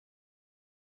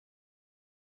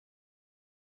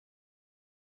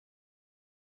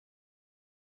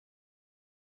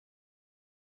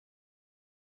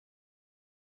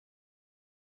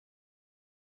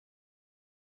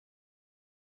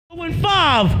In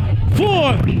 5,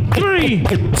 4, 3,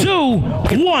 2,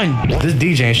 1. This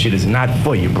DJing shit is not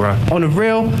for you, bruh. On the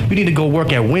real, you need to go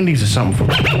work at Wendy's or something for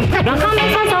real. I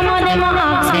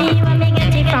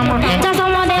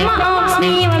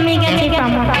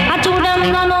told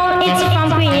them no, no, it's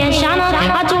from creation.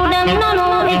 I told them no,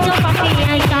 no, it's from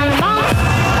creation.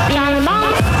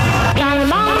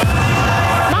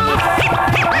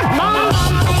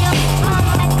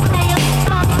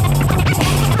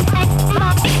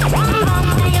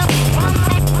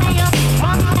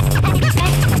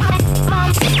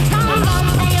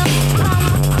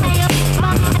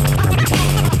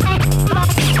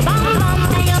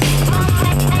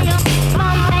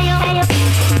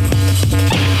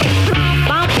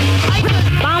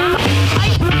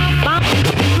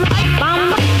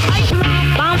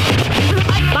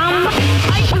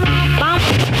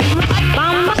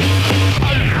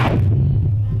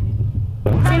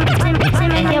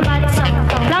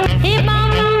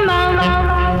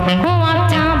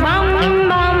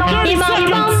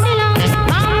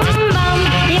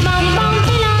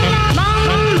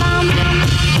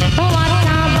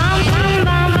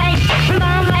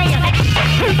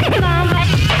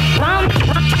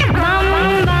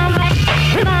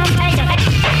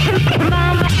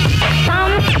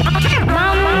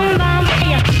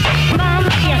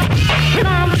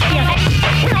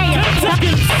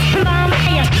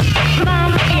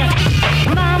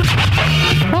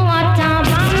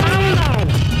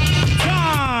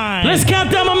 Let's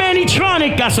count down my man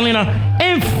Etronik, Gasolina.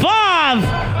 In 5,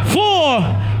 4,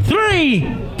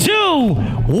 3, 2,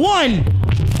 1.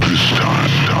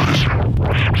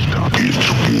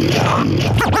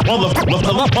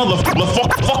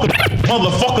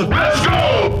 Motherfucker. Let's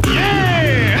go!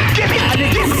 Yeah!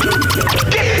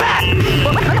 Get back!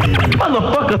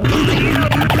 Motherfucker.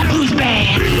 Who's bad?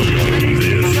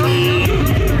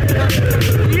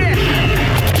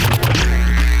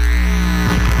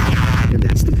 And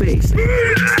that's the bass.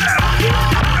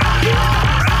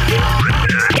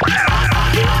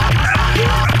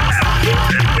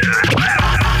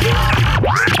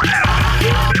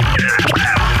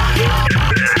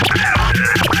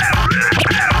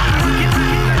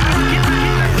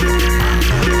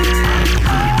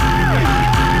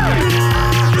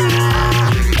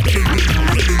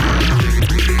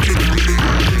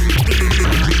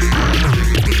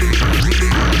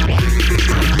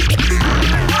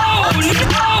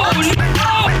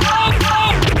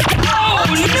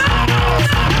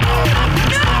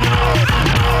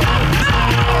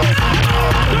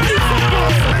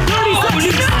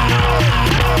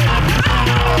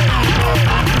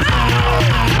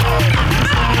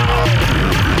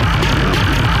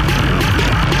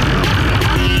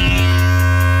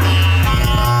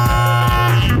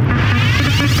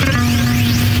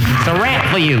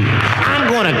 For you. I'm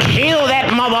gonna kill that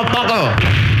motherfucker.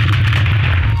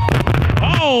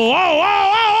 Oh,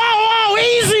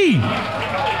 easy.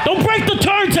 Don't break the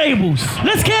turntables.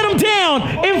 Let's count them down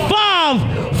in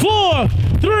 5, 4,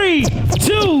 3,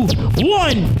 2,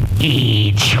 1.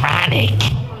 Etronik.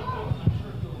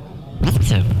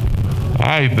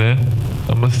 Alright then.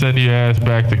 I'm gonna send your ass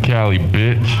back to Cali,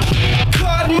 bitch.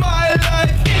 Cut my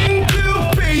life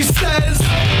into pieces.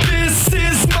 This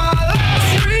is my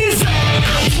last reason.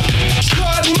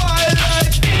 Cut my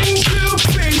life into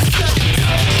pieces.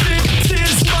 This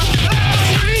is my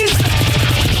last reason.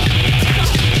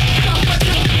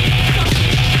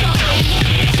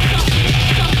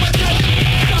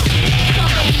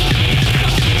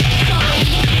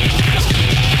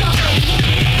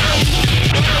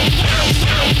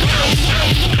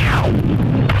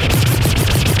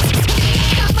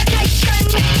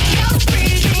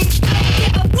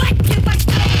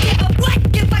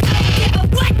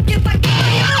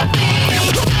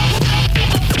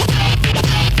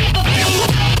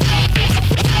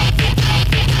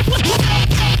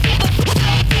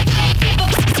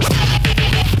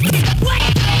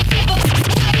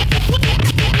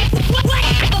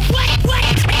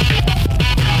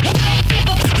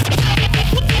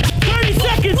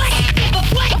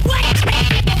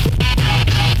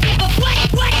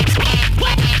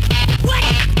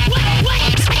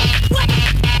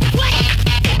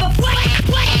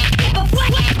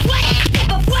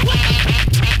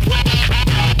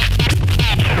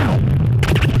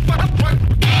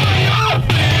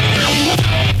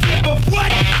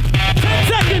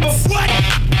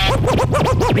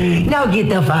 Now get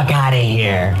the fuck out of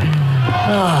here.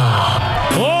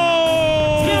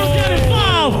 Countdown in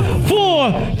 5,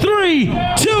 4, 3,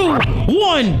 2,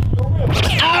 1.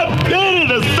 I'm better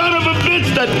the son of a bitch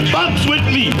that fucks with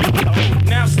me.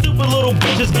 Now stupid little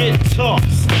bitches get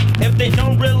tossed. if they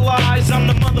don't realize I'm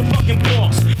the motherfucking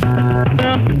boss.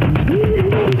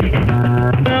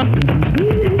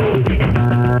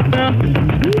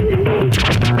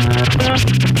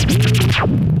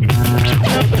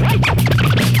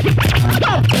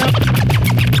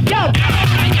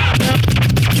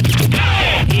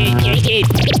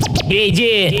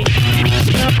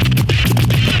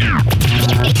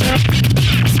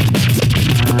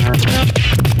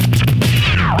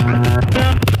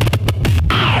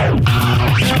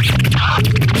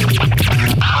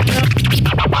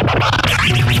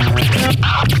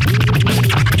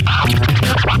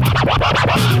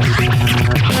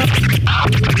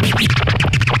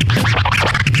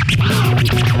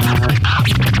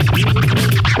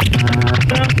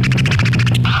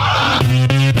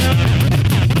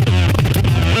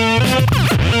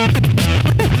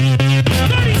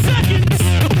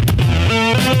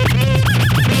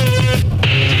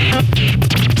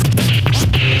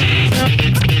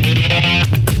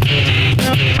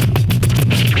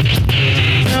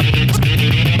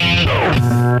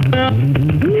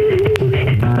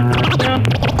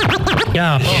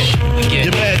 Yeah.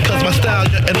 You're mad cause my style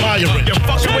you're admiring. You're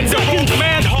fucking with the wrong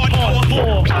man,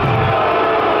 hardcore.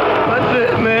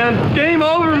 That's it, man. Game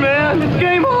over, man. It's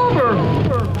game over.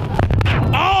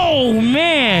 Oh,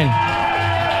 man.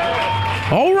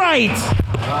 All right.